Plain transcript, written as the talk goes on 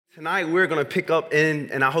Tonight we're going to pick up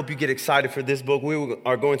and I hope you get excited for this book. We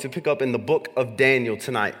are going to pick up in the book of Daniel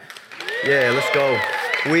tonight. Yeah, let's go.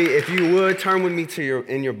 If you would, turn with me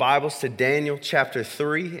in your Bibles to Daniel chapter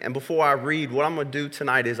 3. And before I read, what I'm going to do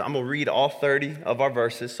tonight is I'm going to read all 30 of our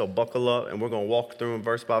verses, so buckle up, and we're going to walk through them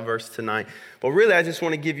verse by verse tonight. But really, I just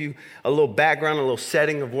want to give you a little background, a little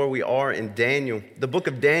setting of where we are in Daniel. The book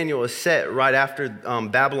of Daniel is set right after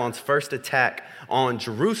Babylon's first attack on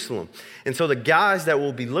Jerusalem. And so the guys that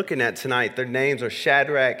we'll be looking at tonight, their names are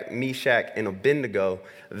Shadrach, Meshach, and Abednego.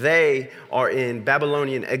 They are in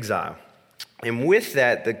Babylonian exile. And with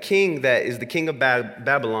that, the king that is the king of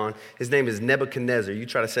Babylon, his name is Nebuchadnezzar. You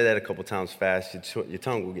try to say that a couple times fast, your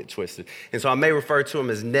tongue will get twisted. And so I may refer to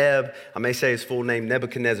him as Neb. I may say his full name,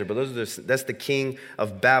 Nebuchadnezzar, but that's the king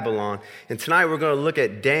of Babylon. And tonight we're going to look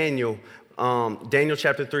at Daniel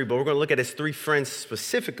chapter 3, but we're going to look at his three friends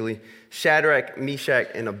specifically, Shadrach, Meshach,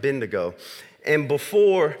 and Abednego. And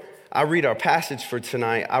before I read our passage for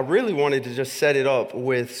tonight, I really wanted to just set it up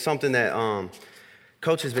with something that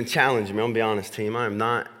Coach has been challenging me. I'm going to be honest, team. I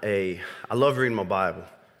love reading my Bible.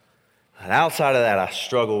 And outside of that, I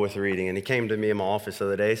struggle with reading. And he came to me in my office the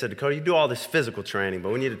other day. He said, Dakota, you do all this physical training,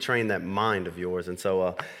 but we need to train that mind of yours. And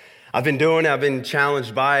so I've been doing it. I've been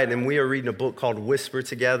challenged by it. And we are reading a book called Whisper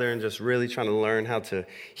together and just really trying to learn how to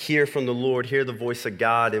hear from the Lord, hear the voice of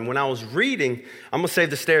God. And when I was reading, I'm going to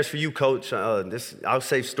save the stairs for you, Coach. I'll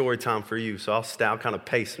save story time for you. So I'll kind of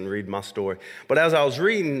pace and read my story. But as I was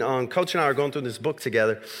reading, Coach and I are going through this book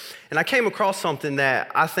together. And I came across something that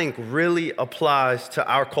I think really applies to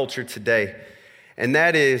our culture today. And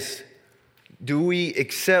that is, do we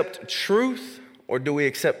accept truth or do we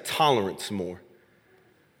accept tolerance more?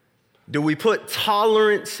 Do we put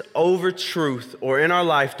tolerance over truth, or in our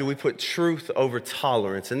life, do we put truth over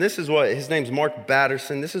tolerance? And this is what, his name's Mark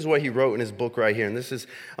Batterson. This is what he wrote in his book right here. And this is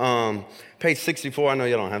page 64. I know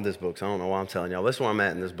y'all don't have this book, so I don't know why I'm telling y'all. This is where I'm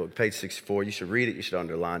at in this book, page 64. You should read it. You should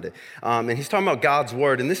underline it. And he's talking about God's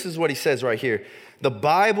word. And this is what he says right here. The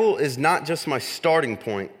Bible is not just my starting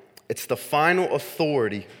point. It's the final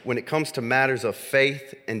authority when it comes to matters of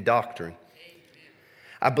faith and doctrine.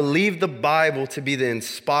 I believe the Bible to be the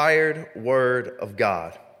inspired word of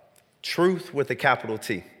God, truth with a capital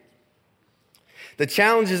T. The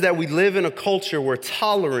challenge is that we live in a culture where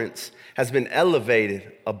tolerance has been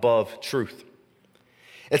elevated above truth.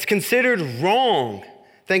 It's considered wrong.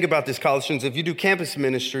 Think about this, college students. If you do campus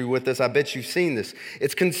ministry with us, I bet you've seen this.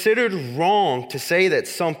 It's considered wrong to say that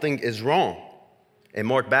something is wrong. And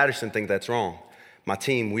Mark Batterson thinks that's wrong. My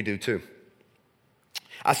team, we do too.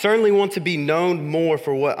 I certainly want to be known more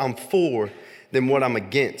for what I'm for than what I'm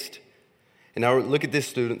against. And now look at this,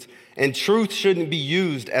 students. And truth shouldn't be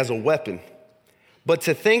used as a weapon. But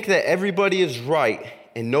to think that everybody is right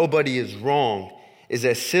and nobody is wrong is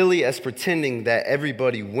as silly as pretending that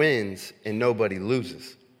everybody wins and nobody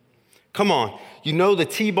loses. Come on, you know the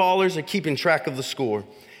T-ballers are keeping track of the score.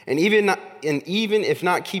 And even if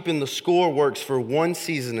not keeping the score works for one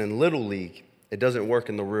season in Little League, it doesn't work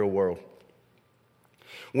in the real world.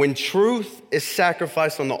 When truth is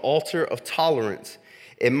sacrificed on the altar of tolerance,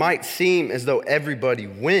 it might seem as though everybody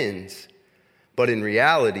wins, but in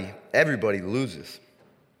reality, everybody loses.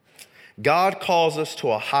 God calls us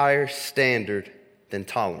to a higher standard than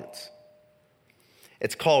tolerance.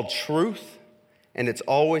 It's called truth, and it's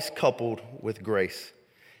always coupled with grace.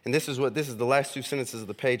 And this is the last two sentences of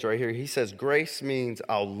the page right here. He says, grace means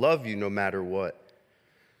I'll love you no matter what.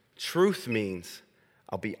 Truth means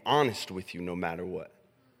I'll be honest with you no matter what.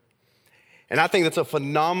 And I think that's a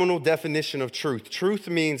phenomenal definition of truth. Truth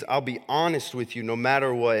means I'll be honest with you no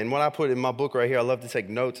matter what. And what I put in my book right here, I love to take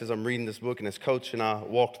notes as I'm reading this book, and as Coach and I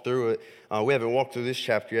walked through it. We haven't walked through this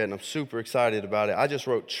chapter yet, and I'm super excited about it. I just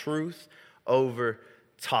wrote truth over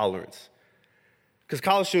tolerance. Because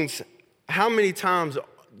college students, how many times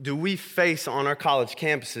do we face on our college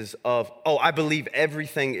campuses of, I believe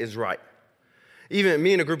everything is right? Even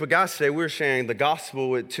me and a group of guys today, we were sharing the gospel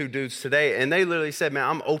with two dudes today, and they literally said, man,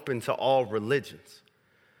 I'm open to all religions.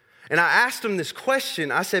 And I asked them this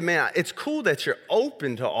question. I said, man, it's cool that you're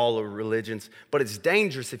open to all of religions, but it's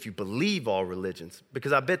dangerous if you believe all religions,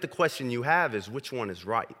 because I bet the question you have is, which one is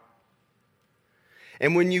right?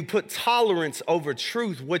 And when you put tolerance over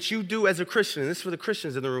truth, what you do as a Christian, and this is for the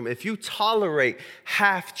Christians in the room, if you tolerate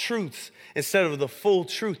half-truths instead of the full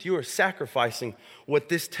truth, you are sacrificing what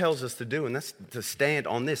this tells us to do, and that's to stand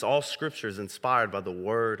on this. All Scripture is inspired by the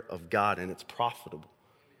Word of God, and it's profitable.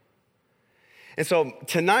 And so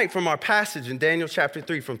tonight from our passage in Daniel chapter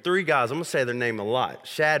 3, from three guys, I'm going to say their name a lot: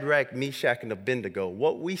 Shadrach, Meshach, and Abednego.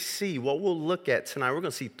 What we see, what we'll look at tonight, we're going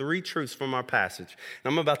to see three truths from our passage.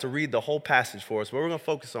 And I'm about to read the whole passage for us, but we're going to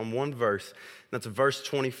focus on one verse. That's verse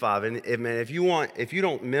 25. And if you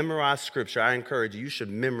don't memorize scripture, I encourage you should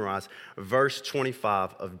memorize verse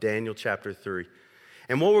 25 of Daniel chapter 3.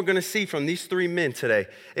 And what we're going to see from these three men today,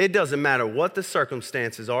 it doesn't matter what the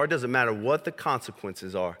circumstances are, it doesn't matter what the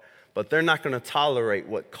consequences are, but they're not going to tolerate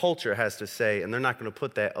what culture has to say, and they're not going to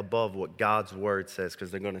put that above what God's word says,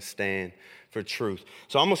 because they're going to stand for truth.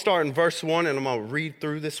 So I'm going to start in verse 1, and I'm going to read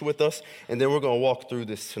through this with us, and then we're going to walk through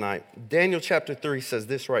this tonight. Daniel chapter 3 says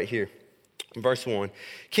this right here. Verse 1,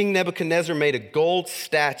 King Nebuchadnezzar made a gold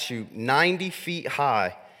statue 90 feet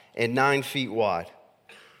high and 9 feet wide.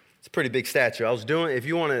 It's a pretty big statue. If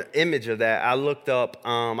you want an image of that, I looked up,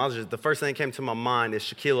 the first thing that came to my mind is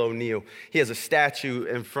Shaquille O'Neal. He has a statue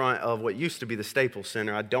in front of what used to be the Staples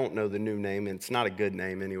Center. I don't know the new name, and it's not a good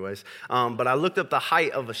name anyways. But I looked up the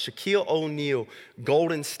height of a Shaquille O'Neal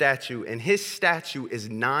golden statue, and his statue is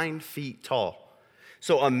 9 feet tall.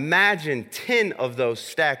 So imagine 10 of those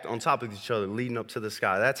stacked on top of each other leading up to the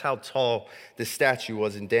sky. That's how tall this statue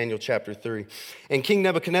was in Daniel chapter 3. And King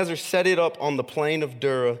Nebuchadnezzar set it up on the plain of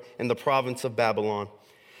Dura in the province of Babylon.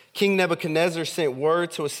 King Nebuchadnezzar sent word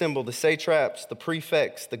to assemble the satraps, the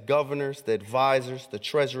prefects, the governors, the advisors, the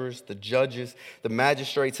treasurers, the judges, the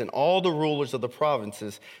magistrates, and all the rulers of the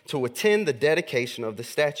provinces to attend the dedication of the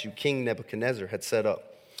statue King Nebuchadnezzar had set up.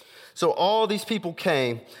 So all these people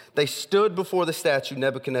came. They stood before the statue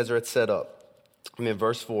Nebuchadnezzar had set up. And in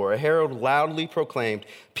verse 4, a herald loudly proclaimed,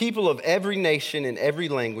 "People of every nation and every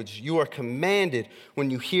language, you are commanded when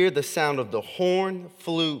you hear the sound of the horn,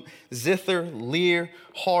 flute, zither, lyre,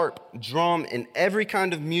 harp, drum, and every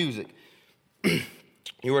kind of music.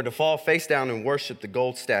 You are to fall face down and worship the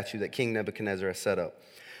gold statue that King Nebuchadnezzar has set up.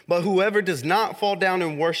 But whoever does not fall down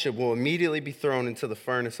and worship will immediately be thrown into the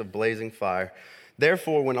furnace of blazing fire.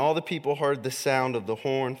 Therefore, when all the people heard the sound of the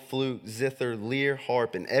horn, flute, zither, lyre,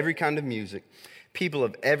 harp, and every kind of music, people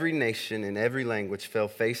of every nation and every language fell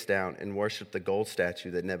face down and worshiped the gold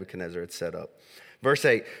statue that Nebuchadnezzar had set up." Verse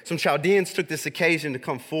 8, some Chaldeans took this occasion to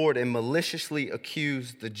come forward and maliciously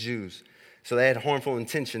accuse the Jews. So they had harmful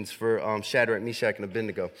intentions for Shadrach, Meshach, and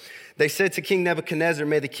Abednego. They said to King Nebuchadnezzar,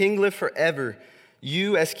 "May the king live forever.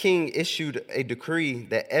 You, as king, issued a decree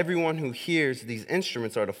that everyone who hears these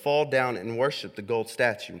instruments are to fall down and worship the gold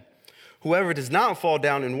statue. Whoever does not fall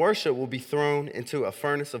down and worship will be thrown into a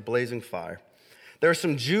furnace of blazing fire. There are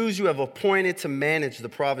some Jews you have appointed to manage the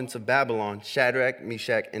province of Babylon, Shadrach,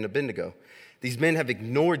 Meshach, and Abednego. These men have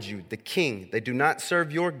ignored you, the king. They do not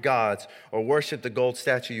serve your gods or worship the gold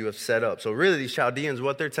statue you have set up." So really, these Chaldeans,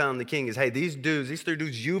 what they're telling the king is, hey, these three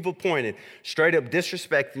dudes you've appointed, straight up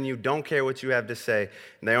disrespecting you, don't care what you have to say,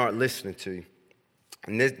 and they aren't listening to you.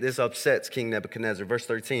 And this upsets King Nebuchadnezzar. Verse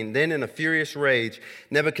 13, then in a furious rage,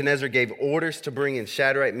 Nebuchadnezzar gave orders to bring in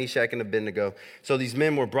Shadrach, Meshach, and Abednego. So these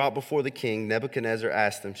men were brought before the king. Nebuchadnezzar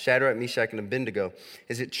asked them, "Shadrach, Meshach, and Abednego,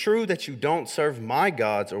 is it true that you don't serve my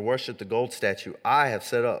gods or worship the gold statue I have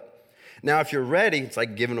set up? Now, if you're ready," it's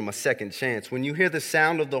like giving them a second chance, "when you hear the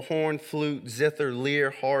sound of the horn, flute, zither, lyre,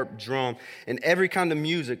 harp, drum, and every kind of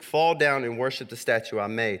music, fall down and worship the statue I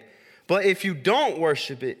made. But if you don't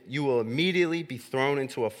worship it, you will immediately be thrown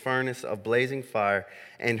into a furnace of blazing fire."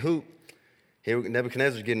 And here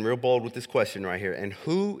Nebuchadnezzar's getting real bold with this question right here. "And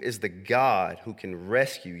who is the God who can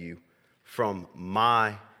rescue you from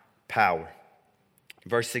my power?"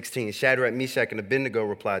 Verse 16, Shadrach, Meshach, and Abednego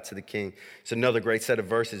replied to the king. It's another great set of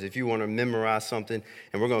verses if you want to memorize something,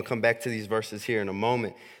 and we're going to come back to these verses here in a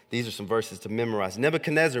moment. These are some verses to memorize.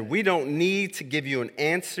 "Nebuchadnezzar, we don't need to give you an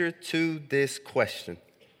answer to this question.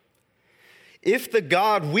 If the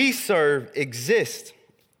God we serve exists,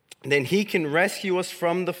 then he can rescue us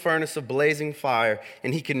from the furnace of blazing fire,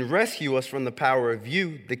 and he can rescue us from the power of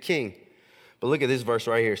you, the king." But look at this verse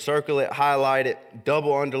right here. Circle it, highlight it,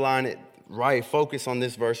 double underline it, right? Focus on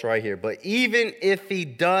this verse right here. "But even if he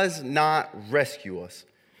does not rescue us,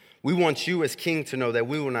 we want you as king to know that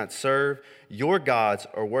we will not serve your gods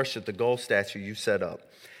or worship the gold statue you set up."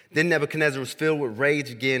 Then Nebuchadnezzar was filled with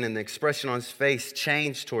rage again, and the expression on his face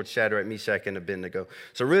changed towards Shadrach, Meshach, and Abednego.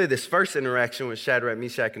 So really, this first interaction with Shadrach,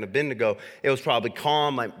 Meshach, and Abednego, it was probably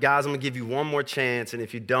calm, like, "Guys, I'm going to give you one more chance, and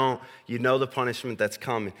if you don't, you know the punishment that's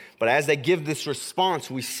coming." But as they give this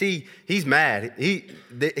response, we see he's mad.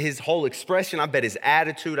 His whole expression, I bet his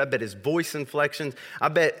attitude, I bet his voice inflections, I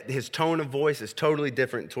bet his tone of voice is totally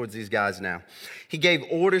different towards these guys now. He gave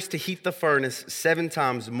orders to heat the furnace 7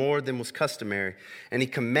 times more than was customary, and he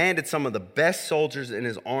commanded commanded some of the best soldiers in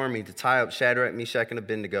his army to tie up Shadrach, Meshach, and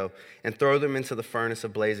Abednego and throw them into the furnace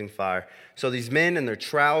of blazing fire. So these men in their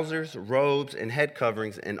trousers, robes, and head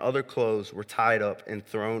coverings and other clothes were tied up and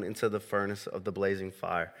thrown into the furnace of the blazing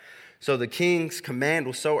fire. So the king's command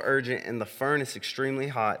was so urgent and the furnace extremely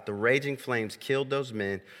hot, the raging flames killed those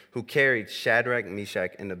men who carried Shadrach,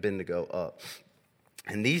 Meshach, and Abednego up.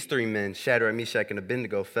 And these three men, Shadrach, Meshach, and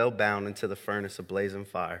Abednego, fell bound into the furnace of blazing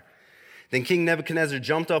fire. Then King Nebuchadnezzar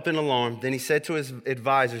jumped up in alarm. Then he said to his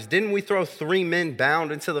advisors, "Didn't we throw three men bound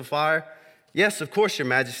into the fire?" "Yes, of course, your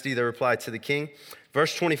majesty," they replied to the king.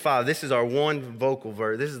 Verse 25, this is our one vocal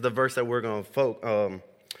verse. This is the verse that we're going to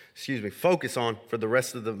focus on for the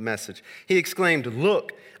rest of the message. He exclaimed,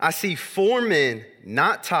 "Look, I see four men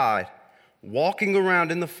not tied, walking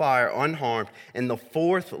around in the fire unharmed, and the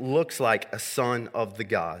fourth looks like a son of the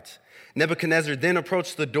gods." Nebuchadnezzar then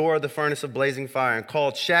approached the door of the furnace of blazing fire and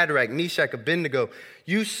called, "Shadrach, Meshach, Abednego,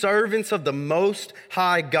 you servants of the Most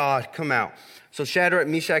High God, come out." So Shadrach,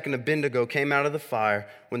 Meshach, and Abednego came out of the fire.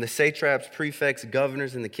 When the satraps, prefects,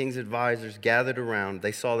 governors, and the king's advisors gathered around,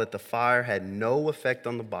 they saw that the fire had no effect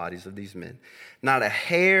on the bodies of these men. Not a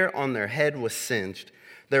hair on their head was singed.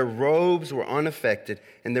 Their robes were unaffected,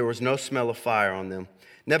 and there was no smell of fire on them.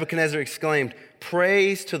 Nebuchadnezzar exclaimed,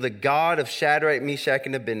 "Praise to the God of Shadrach, Meshach,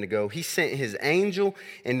 and Abednego. He sent his angel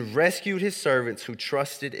and rescued his servants who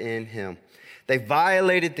trusted in him. They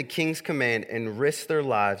violated the king's command and risked their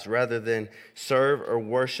lives rather than serve or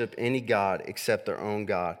worship any god except their own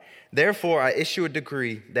God. Therefore, I issue a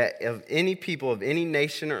decree that of any people of any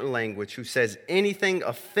nation or language who says anything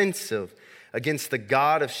offensive against the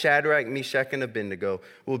God of Shadrach, Meshach, and Abednego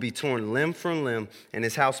will be torn limb from limb and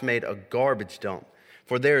his house made a garbage dump.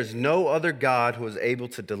 For there is no other God who is able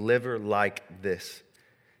to deliver like this."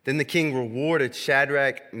 Then the king rewarded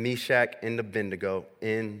Shadrach, Meshach, and Abednego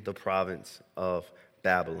in the province of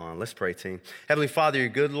Babylon. Let's pray, team. Heavenly Father, you're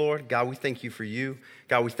good, Lord. God, we thank you for you.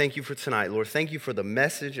 God, we thank you for tonight. Lord, thank you for the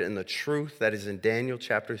message and the truth that is in Daniel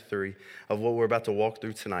chapter 3 of what we're about to walk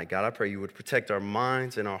through tonight. God, I pray you would protect our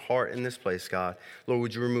minds and our heart in this place, God. Lord,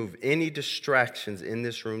 would you remove any distractions in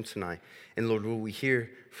this room tonight? And Lord, will we hear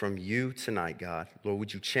from you tonight, God? Lord,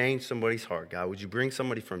 would you change somebody's heart, God? Would you bring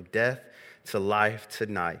somebody from death to life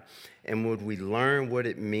tonight? And would we learn what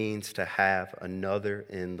it means to have another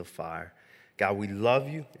in the fire? God, we love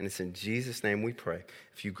you, and it's in Jesus' name we pray.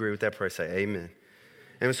 If you agree with that prayer, say amen.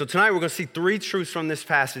 And so tonight we're going to see three truths from this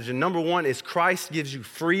passage. And number one is Christ gives you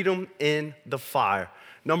freedom in the fire.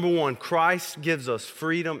 Number one, Christ gives us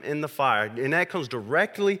freedom in the fire. And that comes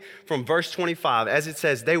directly from verse 25. As it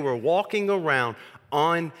says, they were walking around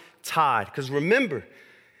untied. Because remember,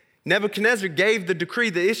 Nebuchadnezzar gave the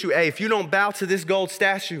decree, the issue, hey, if you don't bow to this gold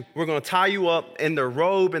statue, we're going to tie you up in their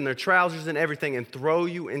robe and their trousers and everything and throw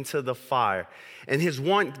you into the fire. And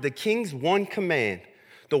the king's one command,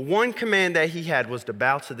 the one command that he had was to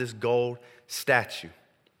bow to this gold statue.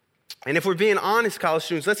 And if we're being honest, college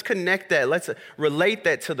students, let's connect that. Let's relate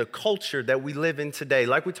that to the culture that we live in today.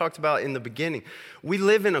 Like we talked about in the beginning, we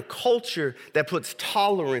live in a culture that puts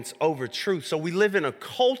tolerance over truth. So we live in a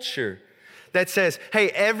culture that says, hey,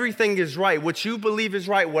 everything is right. What you believe is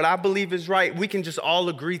right. What I believe is right. We can just all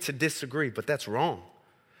agree to disagree, but that's wrong.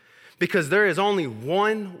 Because there is only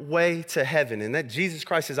one way to heaven, and that Jesus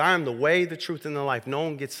Christ says, I am the way, the truth, and the life. No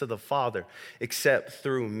one gets to the Father except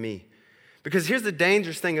through me. Because here's the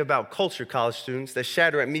dangerous thing about culture, college students, that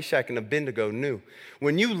Shadrach, Meshach, and Abednego knew.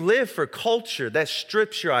 When you live for culture, that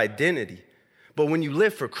strips your identity. But when you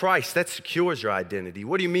live for Christ, that secures your identity.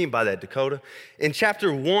 What do you mean by that, Dakota? In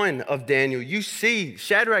chapter 1 of Daniel, you see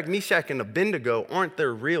Shadrach, Meshach, and Abednego aren't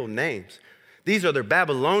their real names. These are their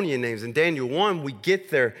Babylonian names. In Daniel 1, we get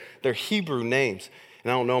their Hebrew names.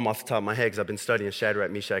 And I don't know them off the top of my head because I've been studying Shadrach,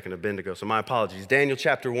 Meshach, and Abednego, so my apologies. Daniel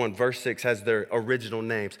chapter 1, verse 6 has their original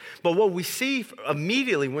names. But what we see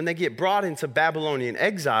immediately when they get brought into Babylonian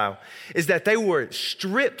exile is that they were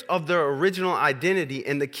stripped of their original identity,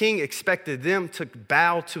 and the king expected them to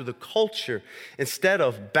bow to the culture instead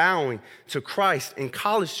of bowing to Christ. And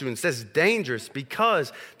college students, that's dangerous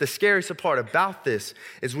because the scariest part about this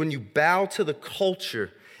is when you bow to the culture,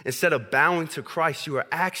 instead of bowing to Christ, you are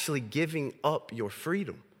actually giving up your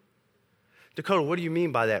freedom. Dakota, what do you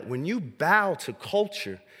mean by that? When you bow to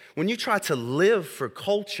culture, when you try to live for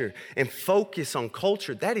culture and focus on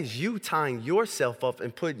culture, that is you tying yourself up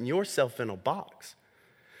and putting yourself in a box.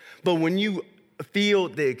 But when you feel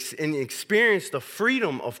and experience the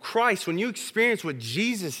freedom of Christ, when you experience what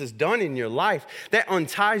Jesus has done in your life, that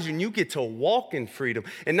unties you and you get to walk in freedom.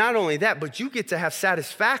 And not only that, but you get to have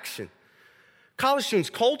satisfaction. College students,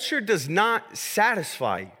 culture does not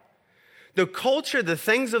satisfy you. The culture, the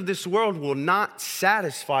things of this world will not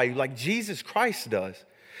satisfy you like Jesus Christ does.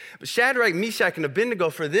 But Shadrach, Meshach, and Abednego,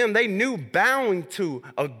 for them, they knew bowing to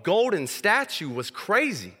a golden statue was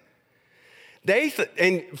crazy.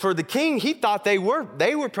 And for the king, he thought they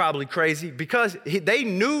were probably crazy because they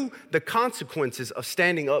knew the consequences of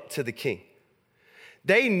standing up to the king.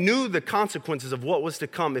 They knew the consequences of what was to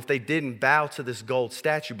come if they didn't bow to this gold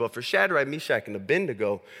statue. But for Shadrach, Meshach, and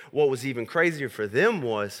Abednego, what was even crazier for them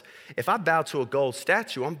was, if I bow to a gold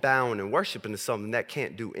statue, I'm bowing and worshiping to something that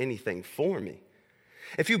can't do anything for me.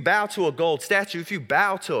 If you bow to a gold statue, if you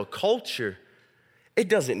bow to a culture, it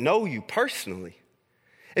doesn't know you personally.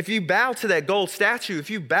 If you bow to that gold statue, if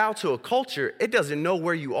you bow to a culture, it doesn't know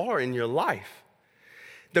where you are in your life.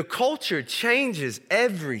 The culture changes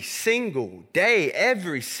every single day,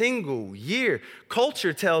 every single year.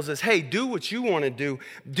 Culture tells us, hey, do what you want to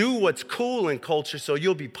do what's cool in culture so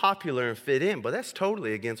you'll be popular and fit in. But that's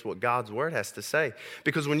totally against what God's word has to say.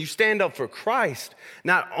 Because when you stand up for Christ,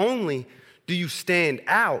 not only do you stand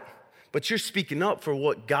out, but you're speaking up for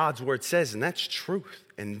what God's word says, and that's truth.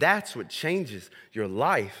 And that's what changes your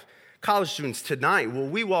life. College students, tonight, will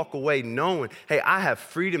we walk away knowing, hey, I have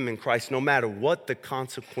freedom in Christ no matter what the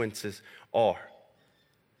consequences are?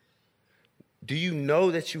 Do you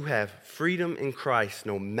know that you have freedom in Christ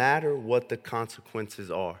no matter what the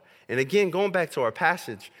consequences are? And again, going back to our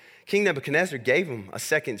passage, King Nebuchadnezzar gave him a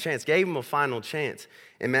second chance, gave him a final chance.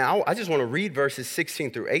 And man, I just want to read verses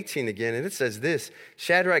 16 through 18 again. And it says this: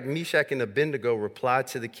 Shadrach, Meshach, and Abednego replied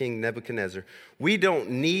to the king Nebuchadnezzar, "We don't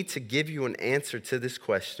need to give you an answer to this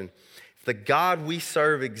question. If the God we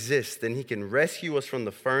serve exists, then he can rescue us from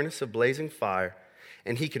the furnace of blazing fire,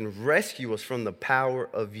 and he can rescue us from the power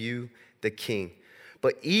of you, the king.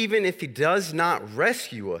 But even if he does not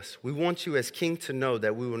rescue us, we want you as king to know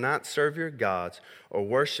that we will not serve your gods or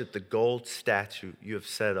worship the gold statue you have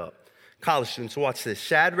set up." College students, watch this.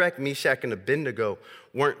 Shadrach, Meshach, and Abednego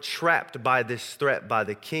weren't trapped by this threat by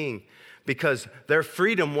the king because their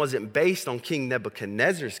freedom wasn't based on King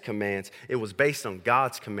Nebuchadnezzar's commands. It was based on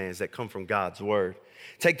God's commands that come from God's word.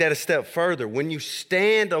 Take that a step further. When you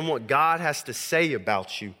stand on what God has to say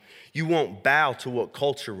about you, you won't bow to what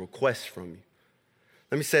culture requests from you.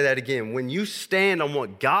 Let me say that again. When you stand on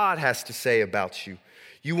what God has to say about you,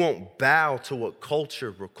 you won't bow to what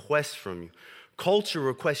culture requests from you. Culture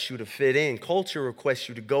requests you to fit in. Culture requests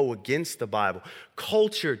you to go against the Bible.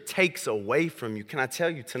 Culture takes away from you. Can I tell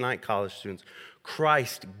you tonight, college students,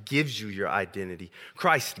 Christ gives you your identity.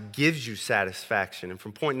 Christ gives you satisfaction. And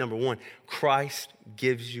from point number one, Christ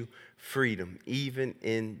gives you freedom, even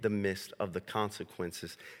in the midst of the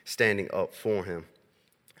consequences standing up for him.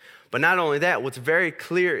 But not only that, what's very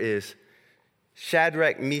clear is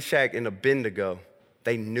Shadrach, Meshach, and Abednego,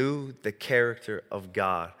 they knew the character of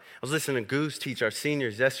God. I was listening to Goose teach our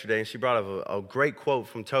seniors yesterday, and she brought up a great quote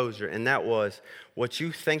from Tozer, and that was, "What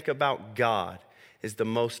you think about God is the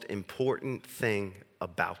most important thing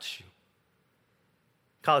about you."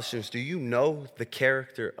 College students, do you know the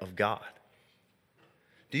character of God?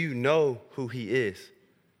 Do you know who he is?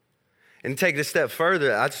 And take it a step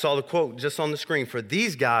further, I saw the quote just on the screen. For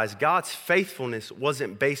these guys, God's faithfulness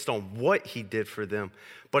wasn't based on what he did for them,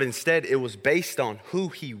 but instead it was based on who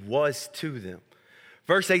he was to them.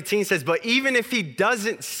 Verse 18 says, "But even if he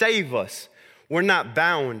doesn't save us, we're not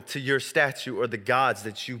bound to your statue or the gods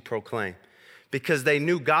that you proclaim." Because they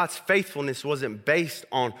knew God's faithfulness wasn't based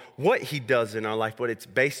on what he does in our life, but it's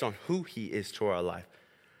based on who he is to our life.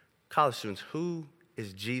 College students, who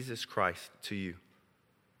is Jesus Christ to you?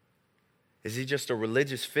 Is he just a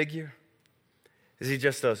religious figure? Is he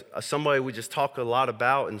just somebody we just talk a lot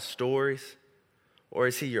about in stories? Or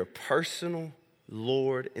is he your personal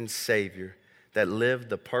Lord and Savior that lived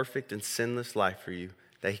the perfect and sinless life for you,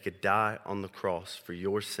 that he could die on the cross for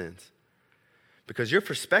your sins? Because your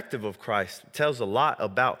perspective of Christ tells a lot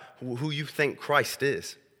about who you think Christ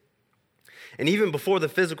is. And even before the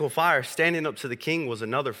physical fire, standing up to the king was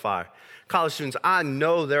another fire. College students, I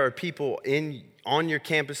know there are people on your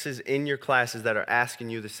campuses, in your classes that are asking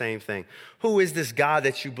you the same thing. Who is this God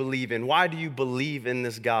that you believe in? Why do you believe in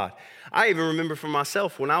this God? I even remember for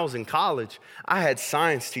myself, when I was in college, I had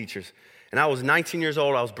science teachers. And I was 19 years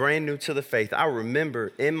old. I was brand new to the faith. I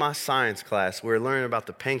remember in my science class, we were learning about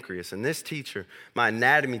the pancreas. And this teacher, my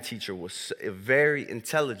anatomy teacher, was very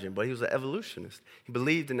intelligent, but he was an evolutionist. He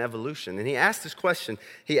believed in evolution. And he asked this question.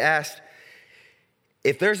 He asked,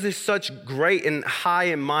 if there's this such great and high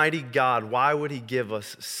and mighty God, why would he give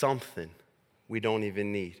us something we don't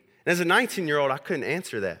even need? And as a 19-year-old, I couldn't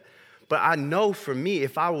answer that. But I know for me,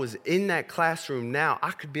 if I was in that classroom now,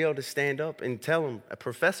 I could be able to stand up and tell him,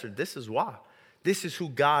 "Professor, this is why. This is who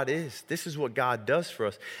God is. This is what God does for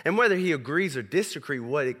us. And whether he agrees or disagrees,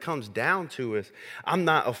 what it comes down to is I'm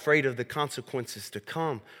not afraid of the consequences to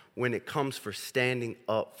come when it comes for standing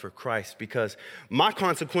up for Christ, because my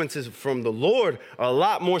consequences from the Lord are a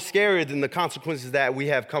lot more scary than the consequences that we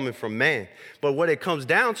have coming from man. But what it comes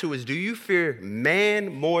down to is, do you fear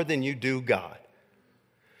man more than you do God?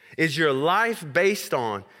 Is your life based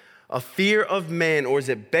on a fear of man, or is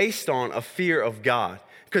it based on a fear of God?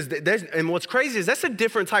 And what's crazy is that's a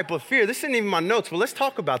different type of fear. This isn't even my notes, but let's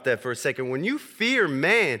talk about that for a second. When you fear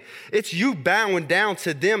man, it's you bowing down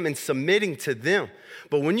to them and submitting to them.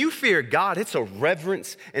 But when you fear God, it's a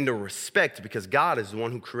reverence and a respect, because God is the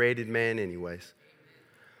one who created man anyways.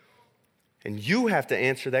 And you have to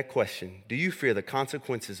answer that question. Do you fear the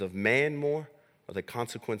consequences of man more or the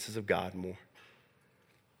consequences of God more?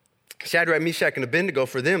 Shadrach, Meshach, and Abednego,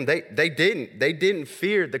 for them, they didn't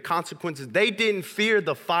fear the consequences. They didn't fear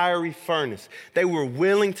the fiery furnace. They were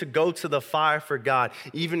willing to go to the fire for God,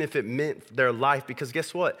 even if it meant their life, because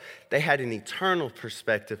guess what? They had an eternal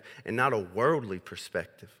perspective and not a worldly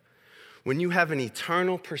perspective. When you have an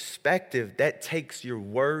eternal perspective, that takes your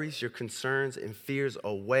worries, your concerns, and fears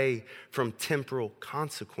away from temporal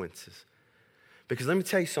consequences. Because let me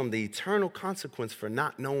tell you something, the eternal consequence for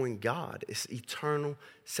not knowing God is eternal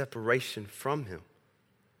separation from him.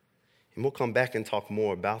 And we'll come back and talk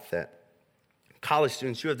more about that. College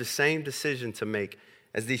students, you have the same decision to make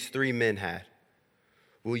as these three men had.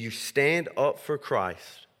 Will you stand up for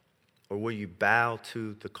Christ, or will you bow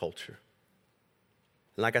to the culture?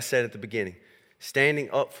 Like I said at the beginning,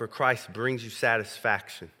 standing up for Christ brings you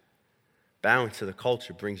satisfaction. Bowing to the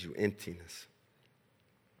culture brings you emptiness.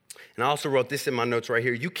 And I also wrote this in my notes right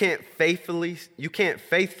here. You can't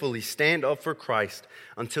faithfully stand up for Christ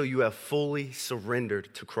until you have fully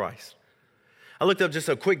surrendered to Christ. I looked up just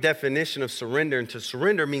a quick definition of surrender, and to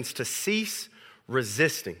surrender means to cease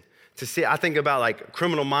resisting. I think about like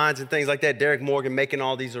Criminal Minds and things like that. Derek Morgan making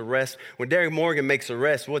all these arrests. When Derek Morgan makes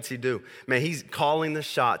arrests, what's he do? Man, he's calling the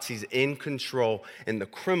shots. He's in control, and the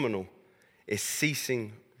criminal is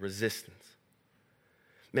ceasing resistance.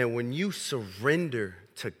 Man, when you surrender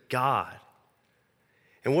to God,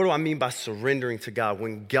 and what do I mean by surrendering to God?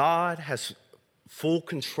 When God has full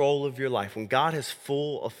control of your life, when God has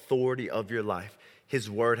full authority of your life, his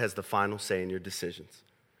word has the final say in your decisions.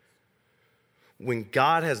 When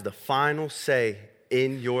God has the final say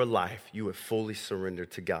in your life, you have fully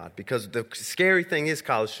surrendered to God. Because the scary thing is,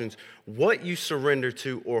 college students, what you surrender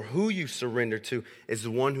to or who you surrender to is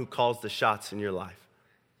the one who calls the shots in your life.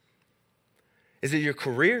 Is it your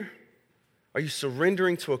career? Are you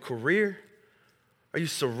surrendering to a career? Are you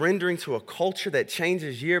surrendering to a culture that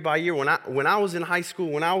changes year by year? When I was in high school,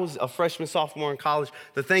 when I was a freshman, sophomore in college,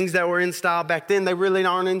 the things that were in style back then, they really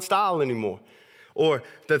aren't in style anymore. Or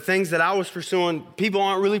the things that I was pursuing, people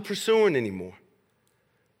aren't really pursuing anymore.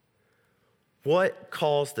 What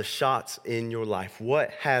calls the shots in your life?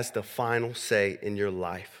 What has the final say in your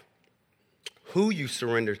life? Who you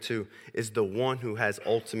surrender to is the one who has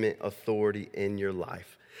ultimate authority in your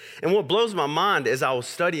life. And what blows my mind as I was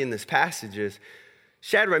studying this passage is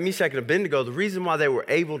Shadrach, Meshach, and Abednego, the reason why they were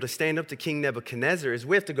able to stand up to King Nebuchadnezzar is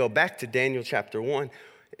we have to go back to Daniel chapter 1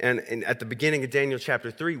 and at the beginning of Daniel chapter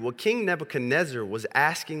 3. What King Nebuchadnezzar was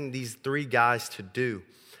asking these three guys to do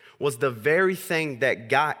was the very thing that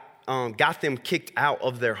got them kicked out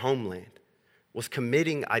of their homeland. Was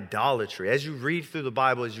committing idolatry. As you read through the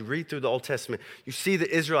Bible, as you read through the Old Testament, you see the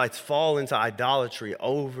Israelites fall into idolatry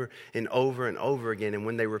over and over and over again. And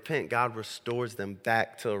when they repent, God restores them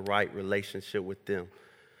back to a right relationship with them.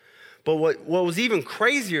 But what was even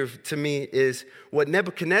crazier to me is how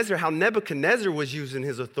Nebuchadnezzar was using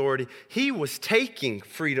his authority. He was taking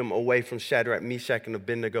freedom away from Shadrach, Meshach, and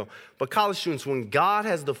Abednego. But college students, when God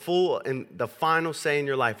has the full and the final say in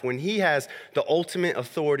your life, when he has the ultimate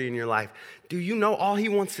authority in your life, do you know all he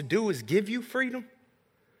wants to do is give you freedom?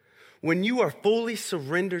 When you are fully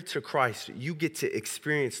surrendered to Christ, you get to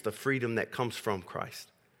experience the freedom that comes from Christ.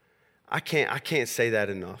 I can't say that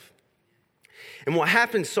enough. And what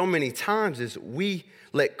happens so many times is we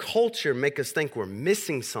let culture make us think we're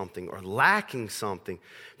missing something or lacking something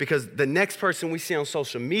because the next person we see on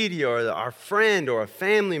social media or our friend or a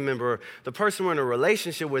family member or the person we're in a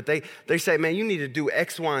relationship with, they say, man, you need to do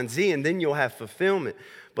X, Y, and Z and then you'll have fulfillment.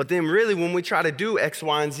 But then really when we try to do X,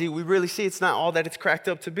 Y, and Z, we really see it's not all that it's cracked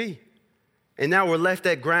up to be. And now we're left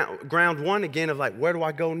at ground one again of like, where do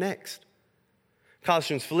I go next? College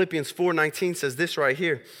students, Philippians 4:19 says this right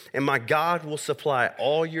here, and my God will supply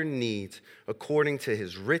all your needs according to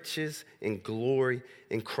his riches and glory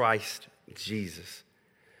in Christ Jesus.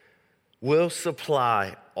 Will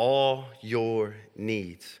supply all your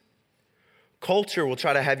needs. Culture will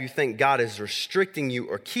try to have you think God is restricting you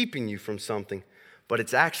or keeping you from something, but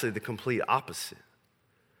it's actually the complete opposite.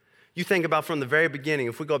 You think about from the very beginning,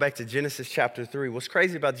 if we go back to Genesis chapter 3, what's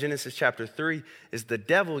crazy about Genesis chapter 3 is the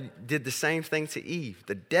devil did the same thing to Eve.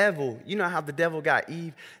 The devil, you know how the devil got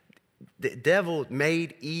Eve? The devil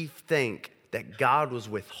made Eve think that God was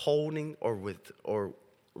withholding or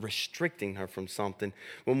restricting her from something.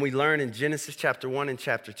 When we learn in Genesis chapter 1 and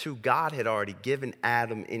chapter 2, God had already given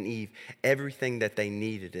Adam and Eve everything that they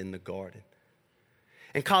needed in the garden.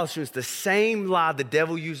 And college students, the same lie the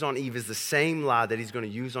devil used on Eve is the same lie that he's going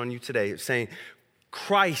to use on you today. It's saying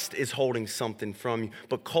Christ is holding something from you,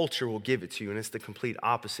 but culture will give it to you. And it's the complete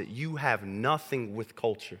opposite. You have nothing with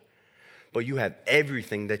culture, but you have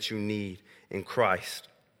everything that you need in Christ.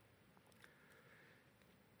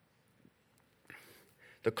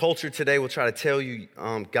 The culture today will try to tell you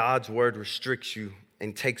God's word restricts you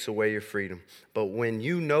and takes away your freedom. But when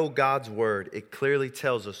you know God's word, it clearly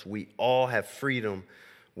tells us we all have freedom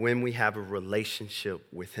when we have a relationship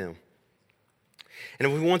with him. And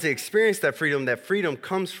if we want to experience that freedom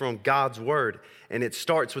comes from God's word. And it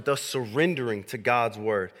starts with us surrendering to God's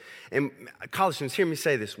word. And college students, hear me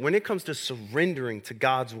say this. When it comes to surrendering to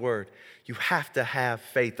God's word, you have to have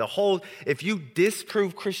faith. If you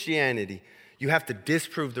disprove Christianity, you have to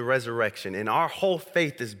disprove the resurrection. And our whole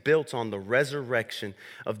faith is built on the resurrection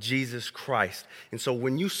of Jesus Christ. And so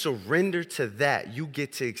when you surrender to that, you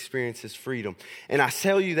get to experience his freedom. And I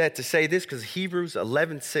tell you that to say this because Hebrews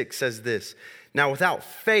 11:6 says this. Now without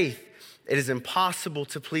faith, it is impossible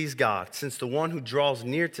to please God, since the one who draws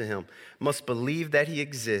near to him must believe that he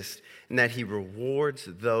exists and that he rewards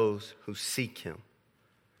those who seek him.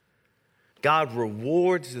 God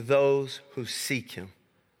rewards those who seek him.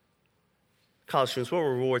 College students, what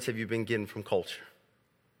rewards have you been getting from culture?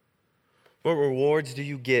 What rewards do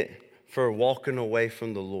you get for walking away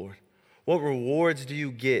from the Lord? What rewards do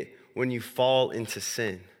you get when you fall into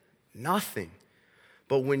sin? Nothing.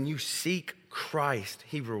 But when you seek Christ,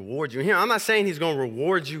 he rewards you. Here, I'm not saying he's going to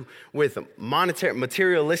reward you with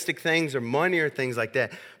materialistic things or money or things like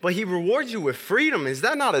that, but he rewards you with freedom. Is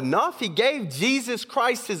that not enough? He gave Jesus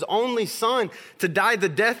Christ, his only son, to die the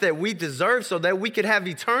death that we deserve so that we could have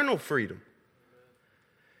eternal freedom.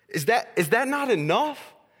 Is that not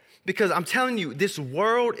enough? Because I'm telling you, this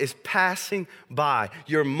world is passing by.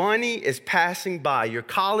 Your money is passing by. Your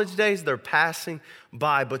college days, they're passing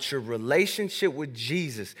by. But your relationship with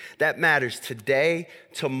Jesus, that matters today,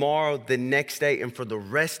 tomorrow, the next day, and for the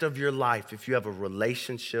rest of your life if you have a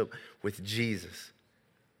relationship with Jesus.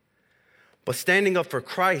 But standing up for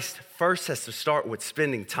Christ first has to start with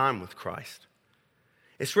spending time with Christ.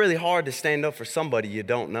 It's really hard to stand up for somebody you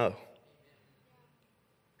don't know.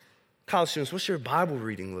 College students, what's your Bible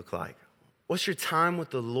reading look like? What's your time with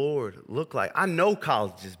the Lord look like? I know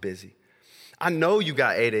college is busy. I know you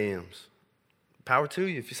got 8 a.m.s. Power to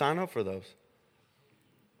you if you sign up for those.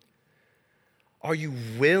 Are you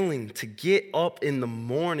willing to get up in the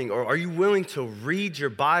morning, or are you willing to read your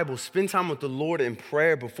Bible, spend time with the Lord in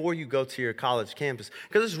prayer before you go to your college campus?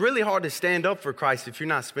 Because it's really hard to stand up for Christ if you're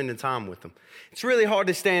not spending time with him. It's really hard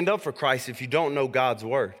to stand up for Christ if you don't know God's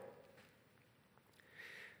word.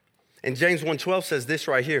 And James 1:12 says this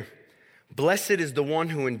right here. Blessed is the one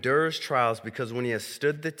who endures trials, because when he has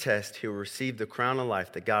stood the test, he will receive the crown of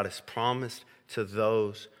life that God has promised to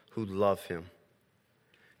those who love him.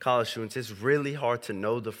 College students, it's really hard to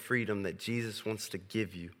know the freedom that Jesus wants to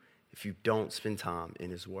give you if you don't spend time in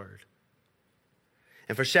his word.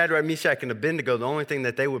 And for Shadrach, Meshach, and Abednego, the only thing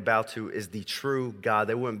that they would bow to is the true God.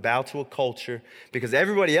 They wouldn't bow to a culture because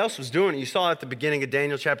everybody else was doing it. You saw at the beginning of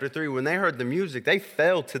Daniel chapter 3, when they heard the music, they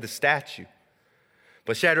fell to the statue.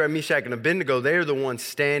 But Shadrach, Meshach, and Abednego, they're the ones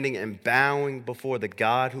standing and bowing before the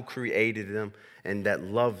God who created them and that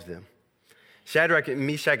loved them. Shadrach,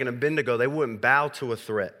 Meshach, and Abednego, they wouldn't bow to a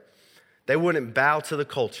threat. They wouldn't bow to the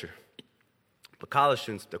culture. But college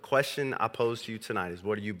students, the question I pose to you tonight is,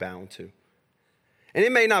 what are you bowing to? And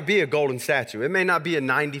it may not be a golden statue. It may not be a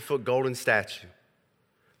 90-foot golden statue.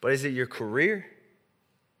 But is it your career?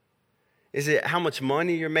 Is it how much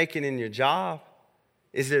money you're making in your job?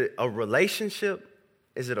 Is it a relationship?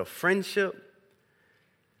 Is it a friendship?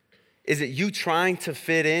 Is it you trying to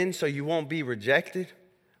fit in so you won't be rejected?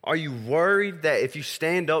 Are you worried that if you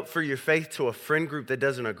stand up for your faith to a friend group that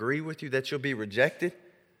doesn't agree with you, that you'll be rejected?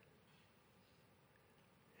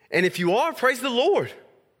 And if you are, praise the Lord.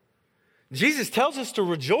 Jesus tells us to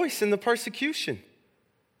rejoice in the persecution.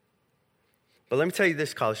 But let me tell you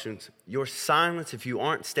this, college students. Your silence, if you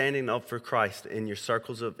aren't standing up for Christ in your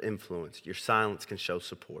circles of influence, your silence can show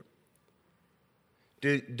support.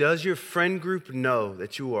 Does your friend group know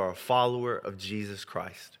that you are a follower of Jesus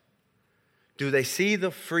Christ? Do they see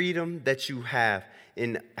the freedom that you have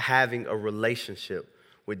in having a relationship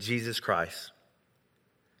with Jesus Christ?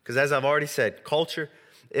 Because as I've already said, culture,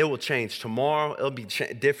 it will change tomorrow. It'll be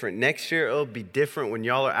different next year. It'll be different when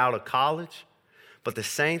y'all are out of college. But the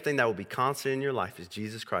same thing that will be constant in your life is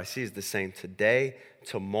Jesus Christ. He is the same today,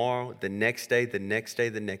 tomorrow, the next day, the next day,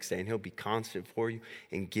 the next day. And he'll be constant for you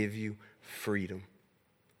and give you freedom.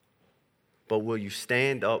 But will you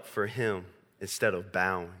stand up for him instead of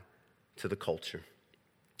bowing to the culture?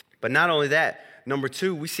 But not only that, number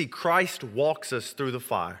two, we see Christ walks us through the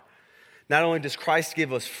fire. Not only does Christ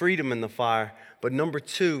give us freedom in the fire, but number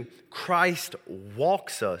two, Christ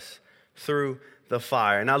walks us through the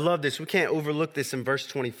fire. And I love this. We can't overlook this in verse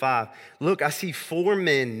 25. Look, I see 4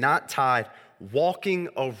 men not tied walking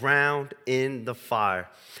around in the fire.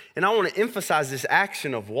 And I want to emphasize this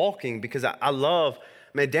action of walking because I love,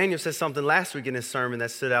 man, Daniel said something last week in his sermon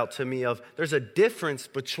that stood out to me of there's a difference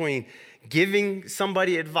between giving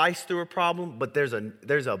somebody advice through a problem, but there's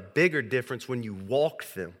a bigger difference when you walk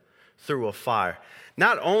them through a fire.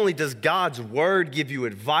 Not only does God's word give you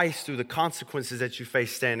advice through the consequences that you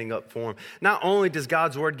face standing up for him, not only does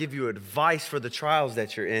God's word give you advice for the trials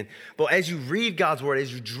that you're in, but as you read God's word,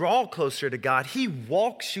 as you draw closer to God, he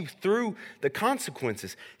walks you through the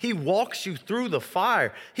consequences. He walks you through the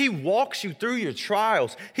fire. He walks you through your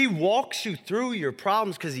trials. He walks you through your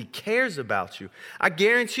problems because he cares about you. I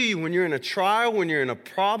guarantee you, when you're in a trial, when you're in a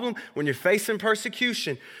problem, when you're facing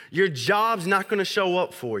persecution, your job's not going to show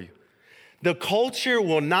up for you. The culture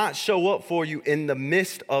will not show up for you in the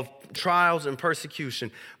midst of trials and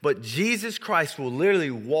persecution, but Jesus Christ will literally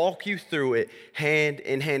walk you through it hand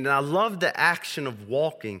in hand. And I love the action of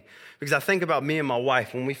walking because I think about me and my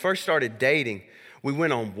wife. When we first started dating, we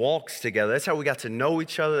went on walks together. That's how we got to know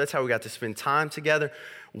each other. That's how we got to spend time together.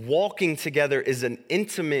 Walking together is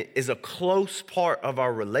a close part of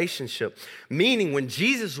our relationship. Meaning when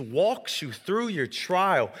Jesus walks you through your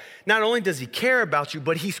trial, not only does he care about you,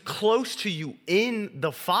 but he's close to you in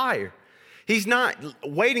the fire. He's not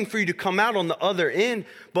waiting for you to come out on the other end,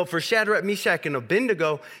 but for Shadrach, Meshach, and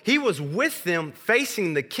Abednego, he was with them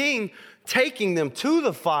facing the king, taking them to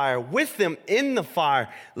the fire, with them in the fire,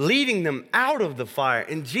 leading them out of the fire.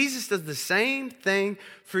 And Jesus does the same thing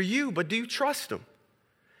for you, but do you trust him?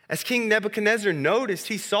 As King Nebuchadnezzar noticed,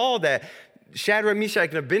 he saw that Shadrach, Meshach,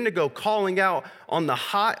 and Abednego calling out on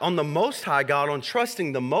the Most High God, on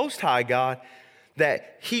trusting the Most High God,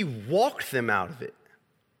 that he walked them out of it.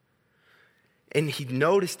 And he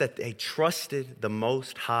noticed that they trusted the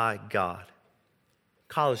Most High God.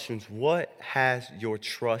 College students, what has your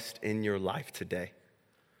trust in your life today?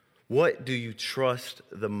 What do you trust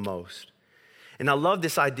the most? And I love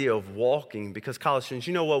this idea of walking because college students,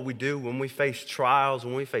 you know what we do when we face trials,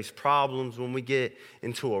 when we face problems, when we get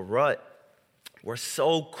into a rut? We're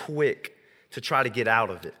so quick to try to get out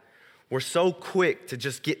of it. We're so quick to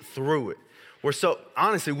just get through it.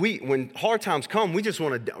 Honestly, when hard times come, we just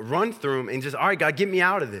want to run through them and just, all right, God, get me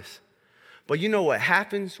out of this. But you know what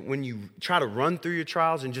happens when you try to run through your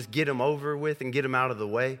trials and just get them over with and get them out of the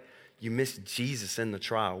way? You miss Jesus in the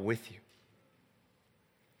trial with you.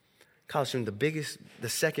 College student, the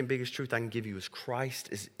second biggest truth I can give you is Christ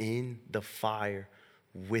is in the fire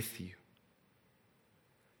with you.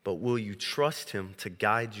 But will you trust him to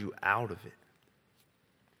guide you out of it?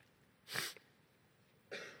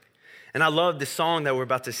 And I love the song that we're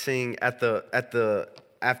about to sing at the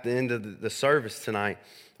end of the service tonight,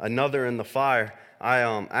 Another in the Fire. I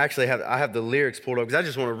have the lyrics pulled up because I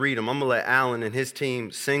just want to read them. I'm going to let Alan and his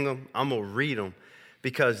team sing them. I'm going to read them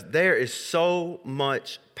because there is so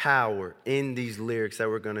much power in these lyrics that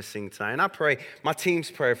we're going to sing tonight. And I pray, my team's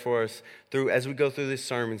prayer for us as we go through this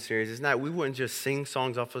sermon series is that we wouldn't just sing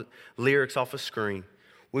songs lyrics off a screen.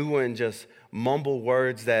 We wouldn't just mumble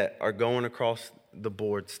words that are going across the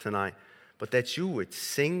boards tonight, but that you would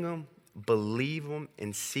sing them, believe them,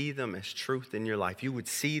 and see them as truth in your life. You would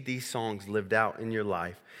see these songs lived out in your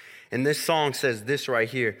life. And this song says this right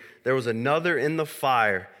here: there was another in the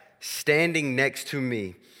fire standing next to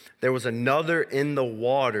me. There was another in the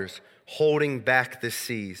waters holding back the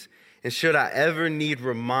seas. And should I ever need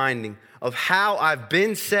reminding of how I've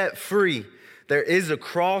been set free, there is a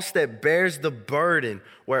cross that bears the burden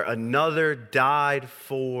where another died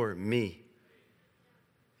for me.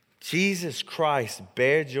 Jesus Christ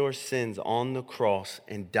bared your sins on the cross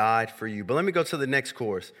and died for you. But let me go to the next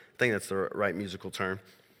chorus. I think that's the right musical term.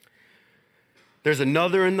 There's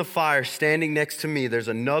another in the fire standing next to me. There's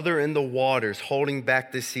another in the waters holding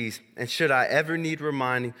back the seas. And should I ever need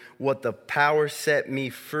reminding what the power set me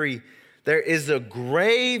free, There is a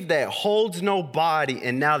grave that holds no body,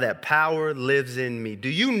 and now that power lives in me. Do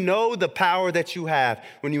you know the power that you have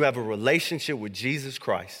when you have a relationship with Jesus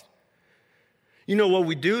Christ? You know what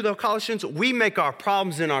we do, though, college students? We make our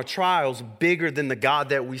problems and our trials bigger than the God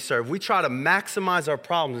that we serve. We try to maximize our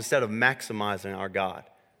problems instead of maximizing our God.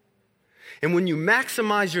 And when you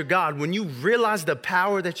maximize your God, when you realize the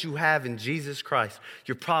power that you have in Jesus Christ,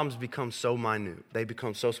 your problems become so minute. They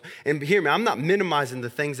become so small. And hear me, I'm not minimizing the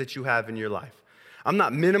things that you have in your life. I'm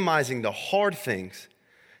not minimizing the hard things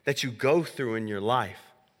that you go through in your life.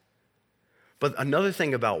 But another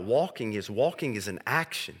thing about walking is an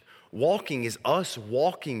action. Walking is us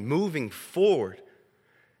walking, moving forward.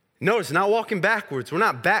 Notice, not walking backwards. We're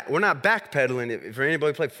not backpedaling. For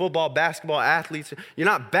anybody who play football, basketball, athletes, you're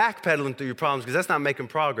not backpedaling through your problems because that's not making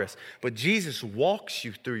progress. But Jesus walks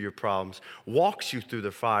you through your problems, walks you through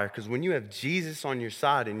the fire, because when you have Jesus on your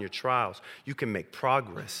side in your trials, you can make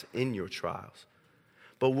progress in your trials.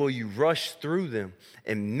 But will you rush through them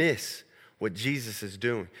and miss what Jesus is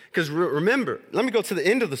doing? Because remember, let me go to the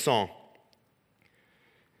end of the song.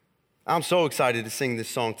 I'm so excited to sing this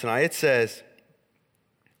song tonight. It says,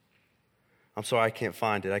 I'm sorry, I can't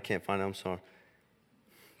find it. I'm sorry.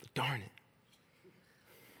 Darn it.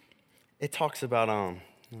 It talks about,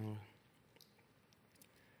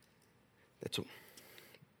 the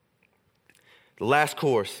last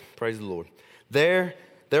chorus, praise the Lord. There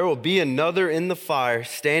will be another in the fire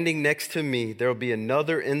standing next to me. There will be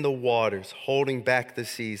another in the waters holding back the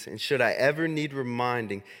seas. And should I ever need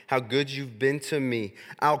reminding how good you've been to me,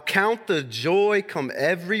 I'll count the joy come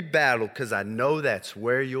every battle because I know that's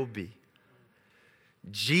where you'll be.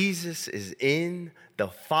 Jesus is in the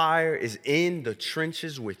fire, is in the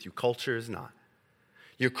trenches with you. Culture is not.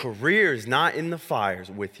 Your career is not in the fires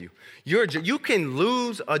with you. You can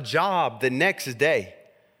lose a job the next day,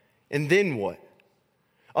 and then what?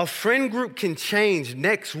 A friend group can change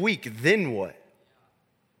next week, then what?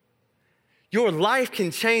 Your life can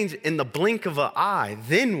change in the blink of an eye,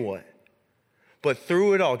 then what? But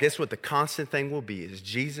through it all, guess what the constant thing will be is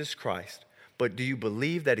Jesus Christ. But do you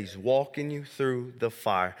believe that he's walking you through the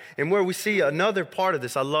fire? And where we see another part of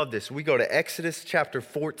this, I love this. We go to Exodus chapter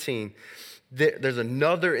 14. There's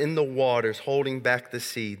another in the waters holding back the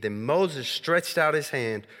sea. Then Moses stretched out his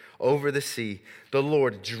hand over the sea. The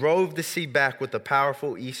Lord drove the sea back with a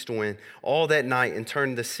powerful east wind all that night and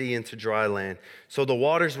turned the sea into dry land. So the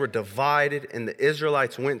waters were divided and the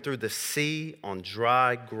Israelites went through the sea on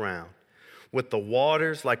dry ground, with the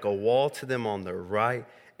waters like a wall to them on their right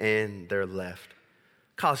and their left.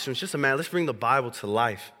 College students, just imagine, let's bring the Bible to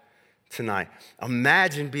life tonight.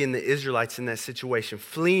 Imagine being the Israelites in that situation,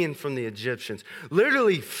 fleeing from the Egyptians,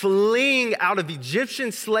 literally fleeing out of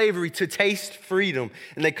Egyptian slavery to taste freedom.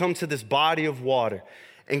 And they come to this body of water.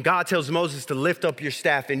 And God tells Moses to lift up your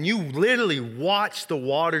staff. And you literally watch the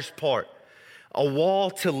waters part. A wall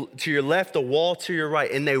to your left, a wall to your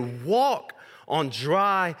right. And they walk on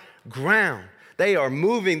dry ground. They are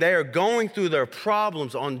moving. They are going through their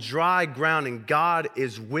problems on dry ground, and God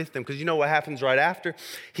is with them. Because you know what happens right after?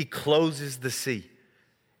 He closes the sea,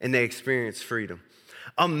 and they experience freedom.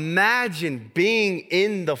 Imagine being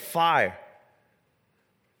in the fire.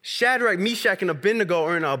 Shadrach, Meshach, and Abednego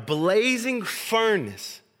are in a blazing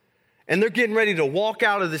furnace, and they're getting ready to walk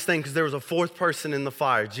out of this thing because there was a fourth person in the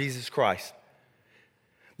fire, Jesus Christ.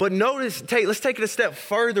 But notice, let's take it a step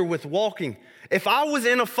further with walking. If I was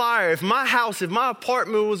in a fire, if my house, if my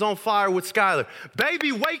apartment was on fire with Skylar,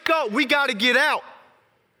 baby, wake up, we got to get out.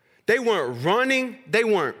 They weren't running, they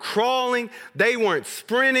weren't crawling, they weren't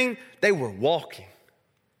sprinting, they were walking.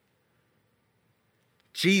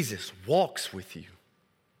 Jesus walks with you.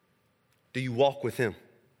 Do you walk with him?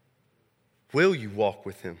 Will you walk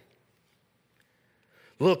with him?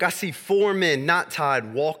 Look, I see 4 men not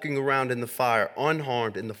tied walking around in the fire,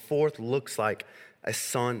 unharmed, and the fourth looks like a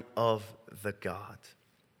son of the gods.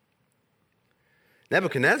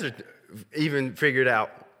 Nebuchadnezzar even figured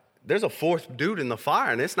out there's a fourth dude in the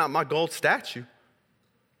fire, and it's not my gold statue.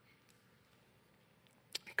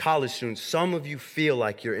 College students, some of you feel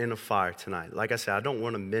like you're in a fire tonight. Like I said, I don't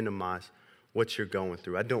want to minimize what you're going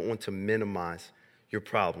through. I don't want to minimize your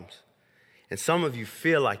problems. And some of you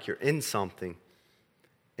feel like you're in something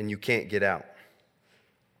and you can't get out.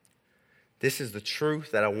 This is the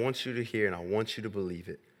truth that I want you to hear, and I want you to believe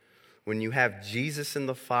it. When you have Jesus in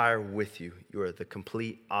the fire with you, you are the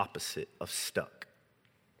complete opposite of stuck.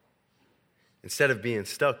 Instead of being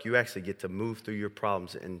stuck, you actually get to move through your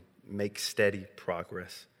problems and make steady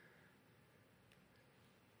progress.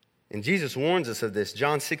 And Jesus warns us of this.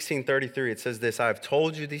 John 16:33, it says this, I have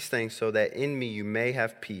told you these things so that in me you may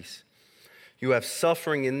have peace. You have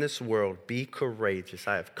suffering in this world. Be courageous.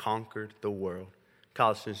 I have conquered the world.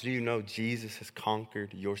 College students, do you know Jesus has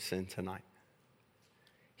conquered your sin tonight?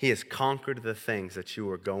 He has conquered the things that you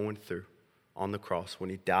are going through on the cross when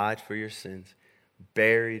he died for your sins,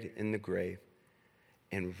 buried in the grave,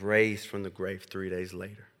 and raised from the grave 3 days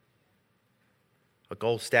later. A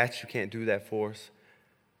gold statue can't do that for us.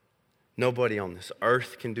 Nobody on this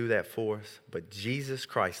earth can do that for us, but Jesus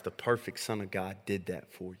Christ, the perfect Son of God, did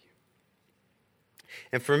that for you.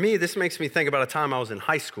 And for me, this makes me think about a time I was in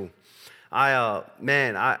high school. I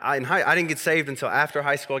didn't get saved until after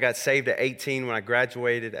high school. I got saved at 18 when I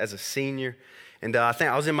graduated as a senior. And I think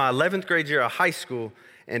I was in my 11th grade year of high school.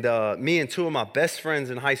 And me and two of my best friends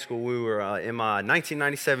in high school, we were in my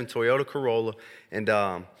 1997 Toyota Corolla. And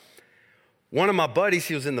one of my buddies,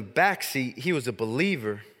 he was in the back seat. He was a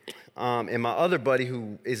believer. And my other buddy,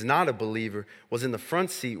 who is not a believer, was in the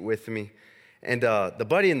front seat with me. And the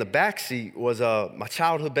buddy in the back seat was my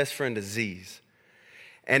childhood best friend, Aziz.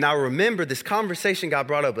 And I remember this conversation got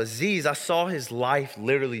brought up. Aziz, I saw his life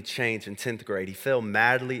literally change in 10th grade. He fell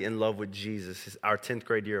madly in love with Jesus, our 10th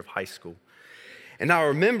grade year of high school. And I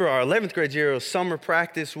remember our 11th grade year, it was summer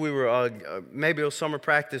practice. We were, maybe it was summer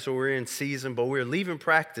practice or we were in season, but we were leaving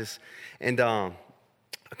practice. And a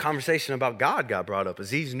conversation about God got brought up.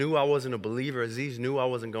 Aziz knew I wasn't a believer. Aziz knew I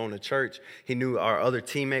wasn't going to church. He knew our other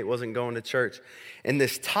teammate wasn't going to church. And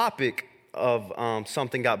this topic of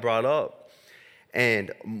something got brought up.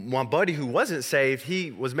 And my buddy who wasn't saved,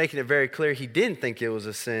 he was making it very clear he didn't think it was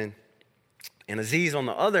a sin. And Aziz, on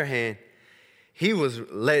the other hand, he was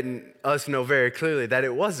letting us know very clearly that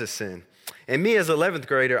it was a sin. And me as an 11th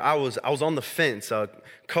grader, I was on the fence.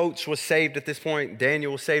 Coach was saved at this point.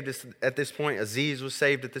 Daniel was saved at this point. Aziz was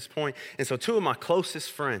saved at this point. And so two of my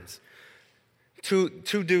closest friends, two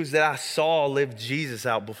dudes that I saw live Jesus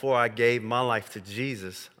out before I gave my life to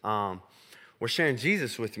Jesus, were sharing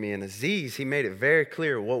Jesus with me. And Aziz, he made it very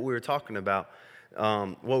clear what we were talking about,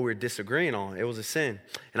 what we were disagreeing on. It was a sin.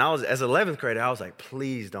 And as an 11th grader, I was like,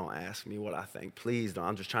 please don't ask me what I think. Please don't.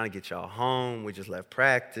 I'm just trying to get y'all home. We just left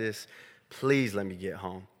practice. Please let me get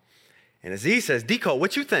home. And Aziz says, Deco,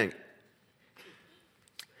 what you think?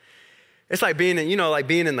 It's like being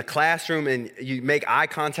in the classroom and you make eye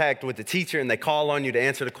contact with the teacher and they call on you to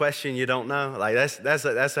answer the question you don't know. Like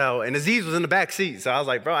that's how. And Aziz was in the back seat, so I was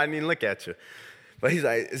like, bro, I didn't even look at you. But he's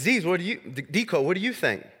like, Aziz, Deco, what do you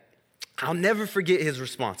think? I'll never forget his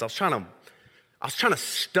response. I was trying to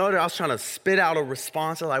stutter. I was trying to spit out a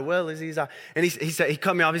response. I was like, well, Aziz, and he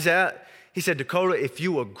cut me off. He said, Dakota, if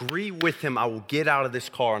you agree with him, I will get out of this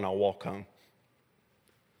car and I'll walk home.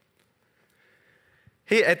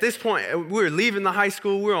 At this point, we were leaving the high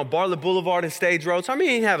school. We were on Bartlett Boulevard and Stage Road. So, I mean,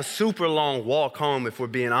 he didn't have a super long walk home, if we're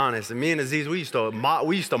being honest. And me and Aziz, we used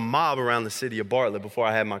to mob around the city of Bartlett before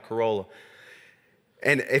I had my Corolla.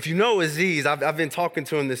 And if you know Aziz, I've been talking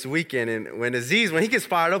to him this weekend. And when he gets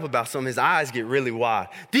fired up about something, his eyes get really wide.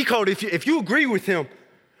 Decode, if you agree with him,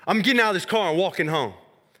 I'm getting out of this car and walking home.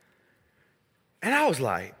 And I was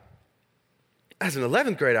like, as an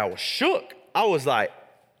 11th grader, I was shook. I was like,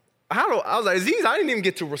 Aziz, I didn't even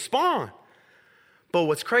get to respond. But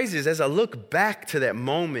what's crazy is as I look back to that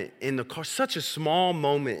moment in the car, such a small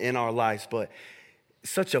moment in our lives, but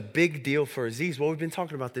such a big deal for Aziz. Well, we've been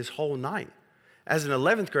talking about this whole night. As an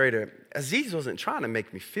 11th grader, Aziz wasn't trying to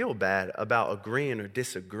make me feel bad about agreeing or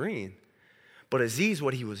disagreeing. But Aziz,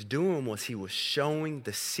 what he was doing was he was showing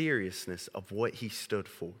the seriousness of what he stood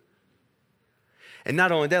for. And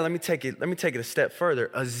not only that, let me take it a step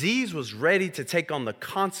further. Aziz was ready to take on the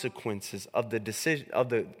consequences of the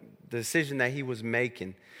decision that he was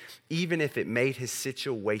making, even if it made his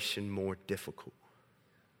situation more difficult.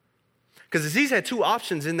 Because Aziz had two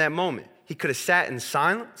options in that moment. He could have sat in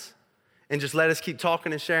silence and just let us keep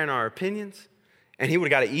talking and sharing our opinions, and he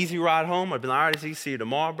would have got an easy ride home. I'd been like, all right, Aziz, see you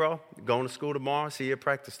tomorrow, bro. Going to school tomorrow, see you at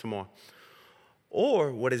practice tomorrow.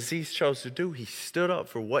 Or what Aziz chose to do, he stood up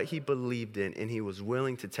for what he believed in, and he was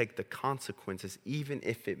willing to take the consequences, even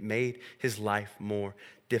if it made his life more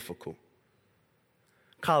difficult.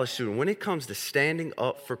 College student, when it comes to standing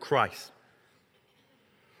up for Christ,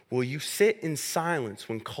 will you sit in silence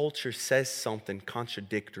when culture says something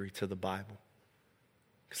contradictory to the Bible?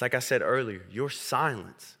 Because like I said earlier, your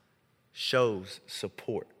silence shows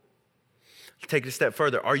support. Take it a step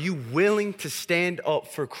further. Are you willing to stand up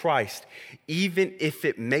for Christ, even if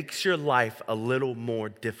it makes your life a little more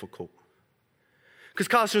difficult? Because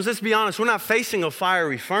college students, let's be honest, we're not facing a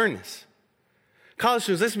fiery furnace. College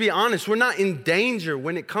students, let's be honest, we're not in danger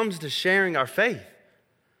when it comes to sharing our faith.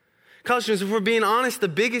 College students, if we're being honest, the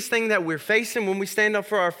biggest thing that we're facing when we stand up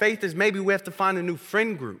for our faith is maybe we have to find a new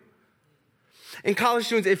friend group. And college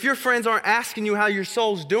students, if your friends aren't asking you how your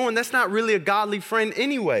soul's doing, that's not really a godly friend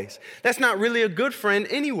anyways. That's not really a good friend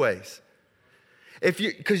anyways.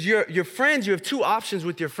 Because your friends, you have two options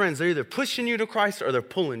with your friends. They're either pushing you to Christ or they're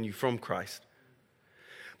pulling you from Christ.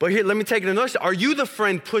 But here, let me take it another step. Are you the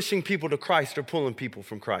friend pushing people to Christ or pulling people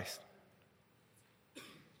from Christ?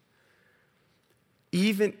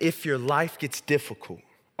 Even if your life gets difficult,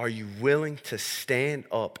 are you willing to stand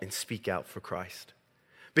up and speak out for Christ?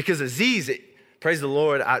 Because Aziz, praise the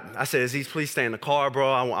Lord, I said, Aziz, please stay in the car,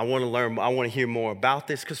 bro. I want to learn, I want to hear more about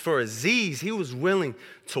this. Because for Aziz, he was willing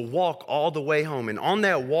to walk all the way home. And on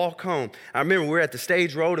that walk home, I remember we were at the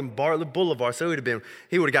Stage Road and Bartlett Boulevard. So he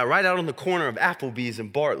would have got right out on the corner of Applebee's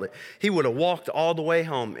and Bartlett. He would have walked all the way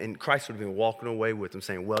home, and Christ would have been walking away with him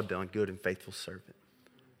saying, well done, good and faithful servant.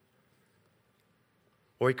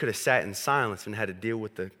 Or he could have sat in silence and had to deal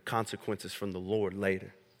with the consequences from the Lord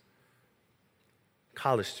later.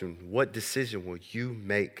 College student, what decision will you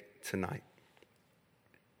make tonight?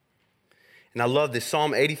 And I love this.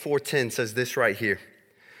 Psalm 84:10 says this right here.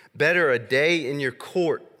 Better a day in your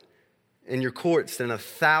courts than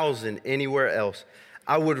 1,000 anywhere else.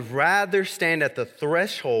 I would rather stand at the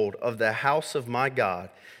threshold of the house of my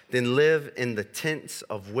God than live in the tents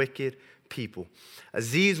of wicked people.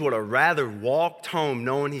 Aziz would have rather walked home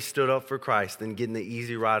knowing he stood up for Christ than getting the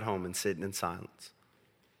easy ride home and sitting in silence.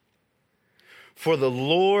 For the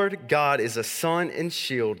Lord God is a sun and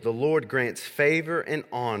shield. The Lord grants favor and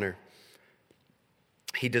honor.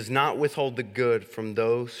 He does not withhold the good from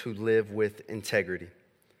those who live with integrity.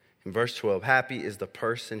 In verse 12, happy is the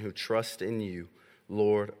person who trusts in you,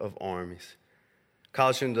 Lord of armies.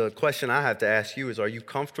 College student, the question I have to ask you is, are you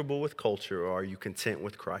comfortable with culture or are you content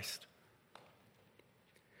with Christ?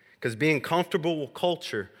 Because being comfortable with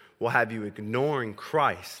culture will have you ignoring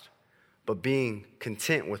Christ, but being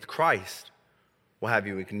content with Christ will have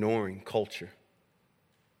you ignoring culture.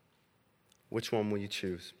 Which one will you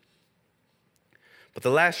choose? But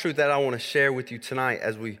the last truth that I want to share with you tonight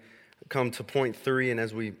as we come to point 3 and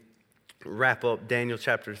as we wrap up Daniel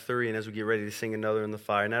chapter 3 and as we get ready to sing Another in the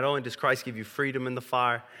Fire, not only does Christ give you freedom in the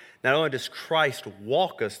fire, not only does Christ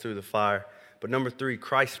walk us through the fire, but number 3,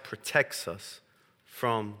 Christ protects us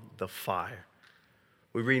from the fire.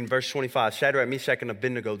 We read in verse 25, Shadrach, Meshach, and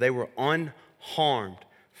Abednego, they were unharmed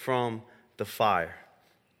from the fire.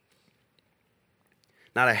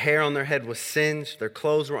 Not a hair on their head was singed. Their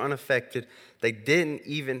clothes were unaffected. They didn't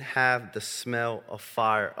even have the smell of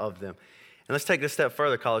fire of them. And let's take it a step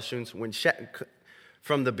further, college students.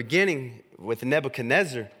 From the beginning with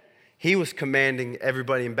Nebuchadnezzar, he was commanding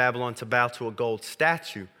everybody in Babylon to bow to a gold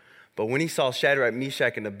statue. But when he saw Shadrach,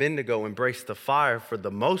 Meshach, and Abednego embrace the fire for the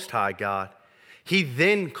Most High God, he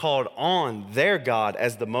then called on their God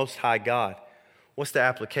as the Most High God. What's the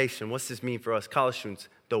application? What's this mean for us? College students,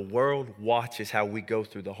 the world watches how we go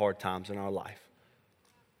through the hard times in our life.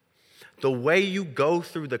 The way you go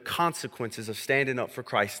through the consequences of standing up for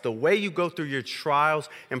Christ, the way you go through your trials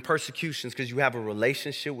and persecutions because you have a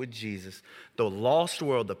relationship with Jesus, the lost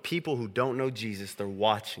world, the people who don't know Jesus, they're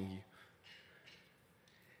watching you.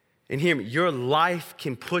 And hear me, your life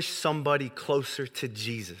can push somebody closer to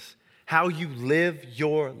Jesus. How you live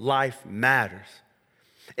your life matters.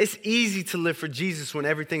 It's easy to live for Jesus when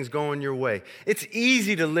everything's going your way. It's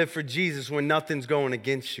easy to live for Jesus when nothing's going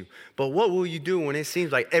against you. But what will you do when it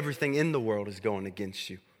seems like everything in the world is going against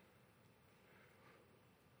you?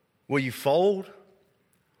 Will you fold?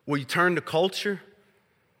 Will you turn to culture?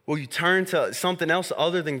 Will you turn to something else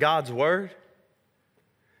other than God's word?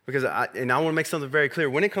 Because I want to make something very clear.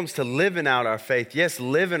 When it comes to living out our faith, yes,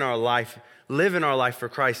 living our life for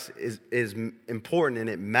Christ is important and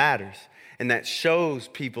it matters. And that shows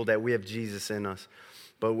people that we have Jesus in us.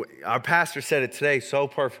 But our pastor said it today so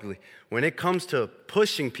perfectly. When it comes to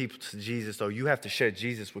pushing people to Jesus, though, you have to share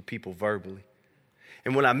Jesus with people verbally.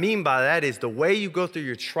 And what I mean by that is the way you go through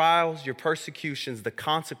your trials, your persecutions, the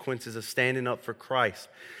consequences of standing up for Christ,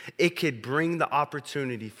 it could bring the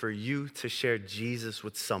opportunity for you to share Jesus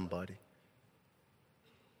with somebody.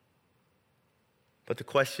 But the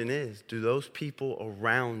question is, do those people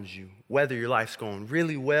around you, whether your life's going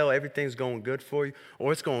really well, everything's going good for you,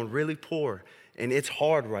 or it's going really poor, and it's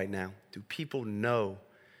hard right now, do people know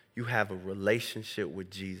you have a relationship with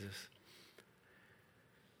Jesus?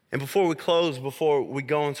 And before we close, before we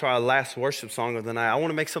go into our last worship song of the night, I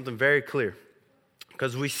want to make something very clear.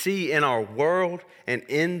 Because we see in our world and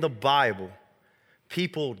in the Bible,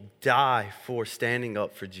 people die for standing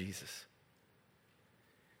up for Jesus.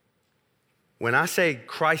 When I say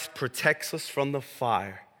Christ protects us from the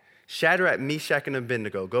fire, Shadrach, Meshach, and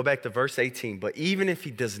Abednego, go back to verse 18, but even if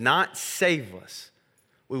he does not save us,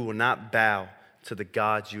 we will not bow to the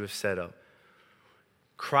gods you have set up.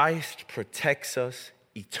 Christ protects us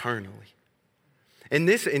eternally. In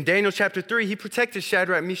Daniel chapter 3, he protected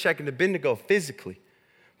Shadrach, Meshach, and Abednego physically.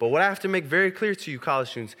 But what I have to make very clear to you,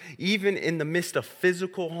 college students, even in the midst of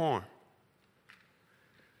physical harm,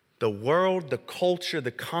 the world, the culture,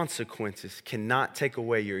 the consequences cannot take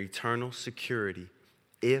away your eternal security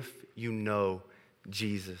if you know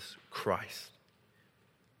Jesus Christ.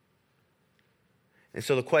 And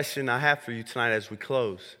so the question I have for you tonight as we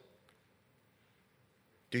close,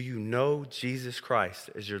 do you know Jesus Christ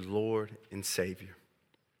as your Lord and Savior?